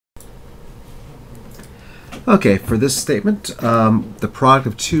Okay, for this statement, the product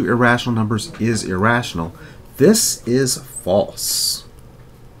of two irrational numbers is irrational. This is false.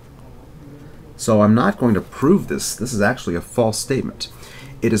 So I'm not going to prove this. This is actually a false statement.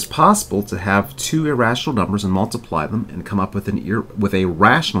 It is possible to have two irrational numbers and multiply them and come up with a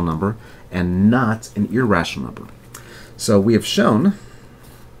rational number and not an irrational number. So we have shown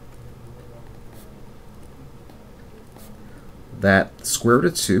that square root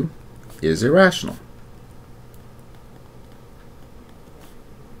of 2 is irrational.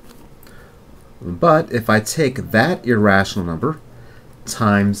 But if I take that irrational number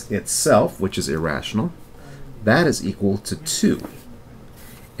times itself, which is irrational, that is equal to 2.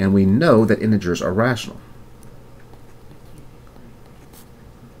 And we know that integers are rational.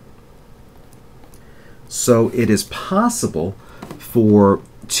 So it is possible for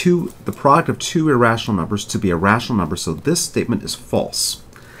the product of two irrational numbers to be a rational number, so this statement is false.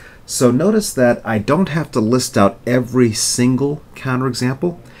 So notice that I don't have to list out every single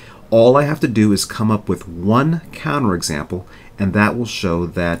counterexample. All I have to do is come up with one counterexample, and that will show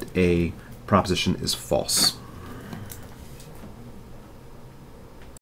that a proposition is false.